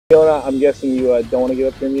Fiona, I'm guessing you don't want to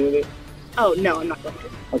give up your immunity? Oh, no, I'm not going to.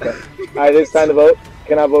 Okay. Alright, it's time to vote.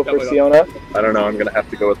 Can I vote for Siona? I don't know, I'm going to have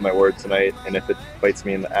to go with my word tonight, and if it bites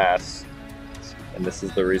me in the ass, and this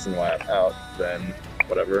is the reason why I'm out, then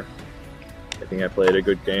whatever. I think I played a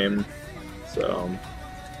good game, so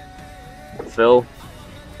Phil,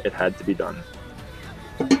 it had to be done.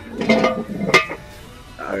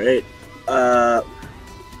 Alright, I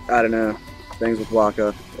don't know. Things with old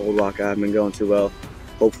Waka haven't been going too well.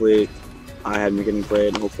 Hopefully I haven't been getting played,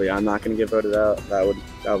 and hopefully I'm not going to get voted out. That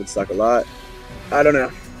would suck a lot. I don't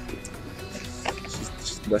know. It's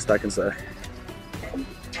just the best I can say.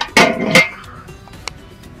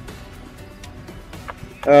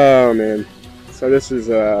 Oh man, so this is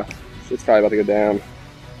it's probably about to go down.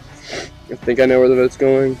 I think I know where the vote's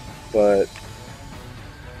going, but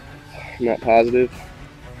I'm not positive.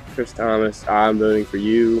 Chris Thomas, I'm voting for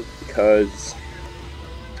you because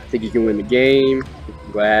I think you can win the game.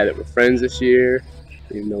 I'm glad that we're friends this year,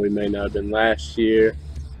 even though we may not have been last year.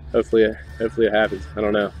 Hopefully it happens. I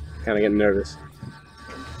don't know. Kind of getting nervous.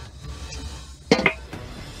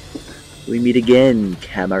 We meet again,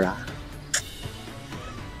 camera.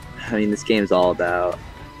 I mean, this game's all about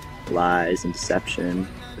lies and deception,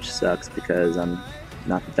 which sucks because I'm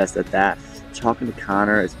not the best at that. Talking to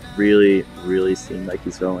Connor, it's really seemed like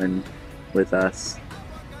he's going with us.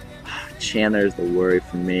 Chandler is the worry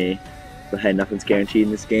for me, but hey, nothing's guaranteed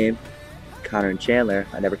in this game. Connor and Chandler,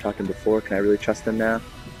 I never talked to him before. Can I really trust them now?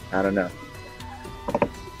 I don't know.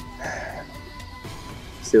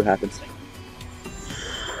 See what happens.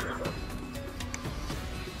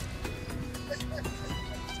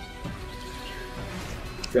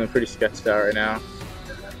 Feeling pretty sketched out right now,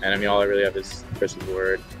 and I mean, all I really have is Chris's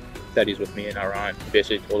word that he's with me and not Ron. He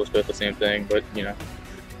basically told us both the same thing, but you know,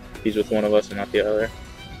 he's with one of us and not the other.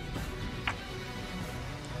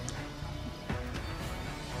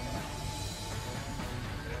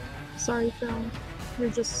 Sorry, Phil. You're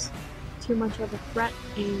just too much of a threat,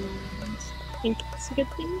 and I think it's a good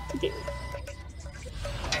thing to do.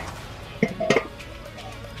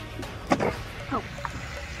 Oh.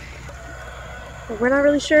 Well, we're not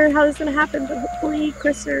really sure how this is going to happen, but hopefully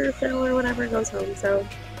Chris or Phil or whatever goes home, so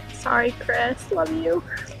sorry, Chris. Love you.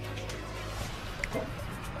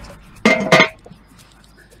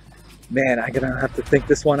 Man, I'm gonna have to think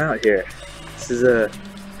this one out here. This is a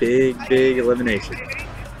big elimination,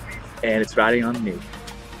 and it's riding on me.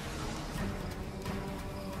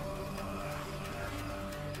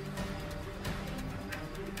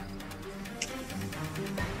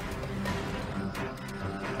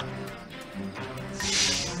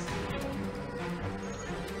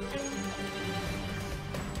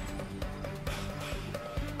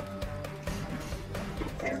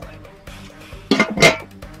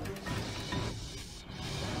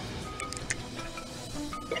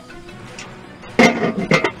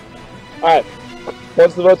 Alright,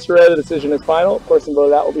 once the votes are read, the decision is final. Person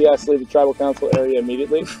voted out will be asked to leave the tribal council area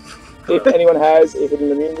immediately. If anyone has a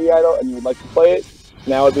hidden immunity idol and you would like to play it,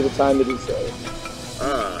 now would be the time to do so.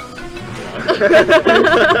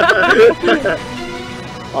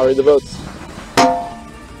 I'll read the votes.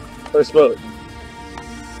 First vote.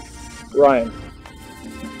 Ryan.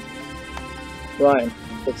 Ryan.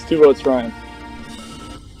 That's 2 votes, Ryan.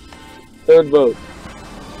 Third vote.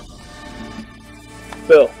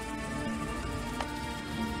 Phil.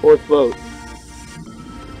 Fourth vote.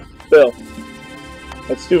 Phil.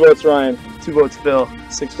 That's 2 votes, Ryan. 2 votes, Phil.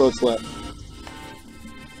 6 votes left.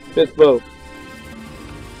 Fifth vote.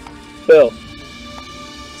 Phil.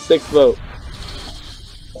 6th vote.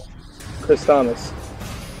 Chris Thomas.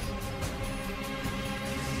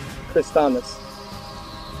 Chris Thomas.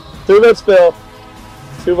 3 votes, Phil.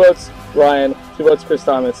 2 votes, Ryan. 2 votes, Chris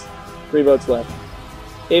Thomas. 3 votes left.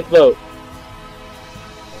 8th vote.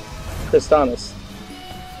 Chris Thomas.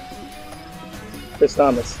 Chris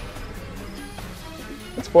Thomas.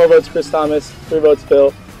 It's 4 votes Chris Thomas, 3 votes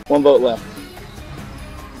Phil, 1 vote left.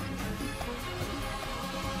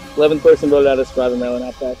 11th person voted out of Survivor Maryland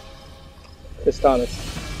Outback. Chris Thomas.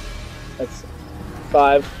 That's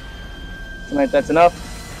 5. Tonight that's enough.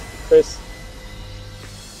 Chris.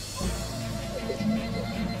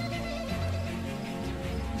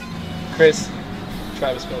 Chris.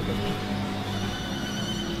 Travis spoken.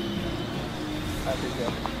 Happy to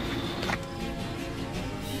go.